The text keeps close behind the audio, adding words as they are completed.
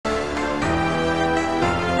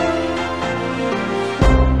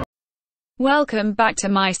Welcome back to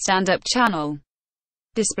my stand-up channel.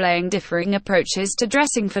 Displaying differing approaches to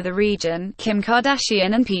dressing for the region, Kim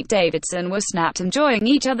Kardashian and Pete Davidson were snapped enjoying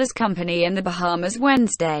each other's company in the Bahamas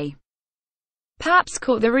Wednesday. Paps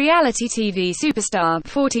caught the reality TV superstar,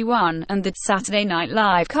 41, and the Saturday Night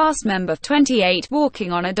Live cast member, 28,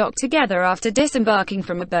 walking on a dock together after disembarking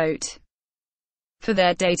from a boat. For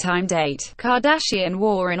their daytime date, Kardashian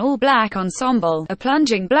wore an all-black ensemble, a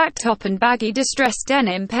plunging black top and baggy distressed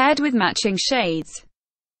denim paired with matching shades.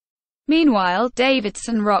 Meanwhile,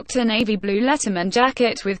 Davidson rocked a navy blue Letterman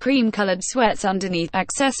jacket with cream-colored sweats underneath,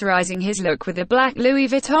 accessorizing his look with a black Louis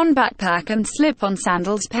Vuitton backpack and slip-on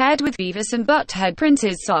sandals paired with Beavis and Butthead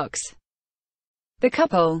printed socks. The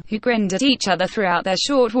couple, who grinned at each other throughout their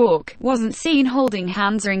short walk, wasn't seen holding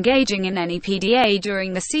hands or engaging in any PDA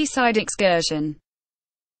during the seaside excursion.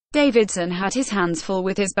 Davidson had his hands full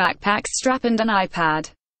with his backpack strap and an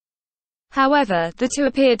iPad. However, the two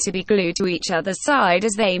appeared to be glued to each other's side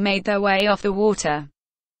as they made their way off the water.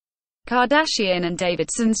 Kardashian and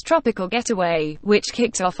Davidson's tropical getaway, which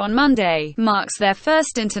kicked off on Monday, marks their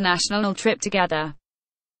first international trip together.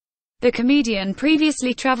 The comedian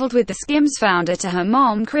previously traveled with the Skims founder to her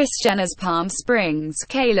mom Kris Jenner's Palm Springs,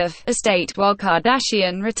 Calif, estate, while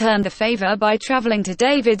Kardashian returned the favor by traveling to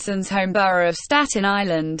Davidson's home borough of Staten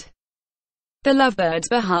Island. The lovebirds'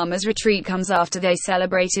 Bahamas retreat comes after they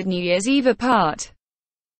celebrated New Year's Eve apart.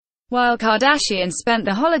 While Kardashian spent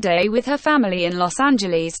the holiday with her family in Los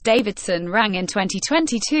Angeles, Davidson rang in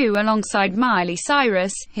 2022 alongside Miley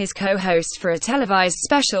Cyrus, his co-host for a televised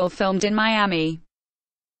special filmed in Miami.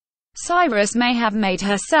 Cyrus may have made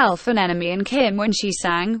herself an enemy in Kim when she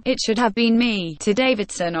sang "It Should Have Been Me" to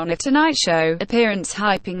Davidson on a Tonight Show appearance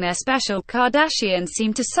hyping their special. Kardashian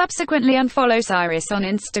seemed to subsequently unfollow Cyrus on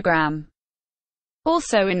Instagram.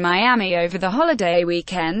 Also in Miami over the holiday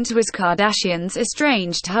weekend was Kardashian's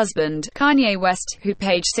estranged husband, Kanye West, who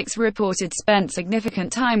Page Six reported spent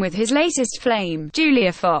significant time with his latest flame,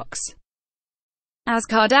 Julia Fox. As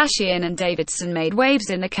Kardashian and Davidson made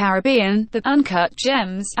waves in the Caribbean, the Uncut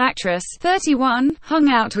Gems actress, 31, hung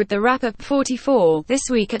out with the rapper, 44, this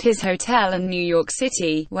week at his hotel in New York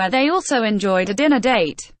City, where they also enjoyed a dinner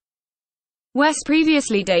date. West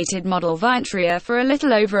previously dated model Wierd for a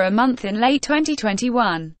little over a month in late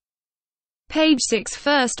 2021. Page Six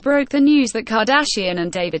first broke the news that Kardashian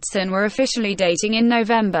and Davidson were officially dating in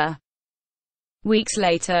November. Weeks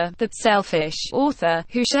later, the Selfish author,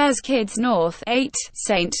 who shares Kids North 8,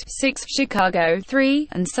 Saint 6, Chicago 3,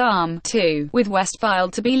 and Psalm 2 with West,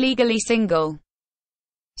 filed to be legally single.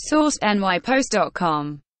 Source: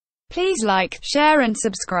 nypost.com. Please like, share and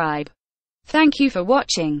subscribe. Thank you for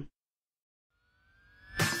watching.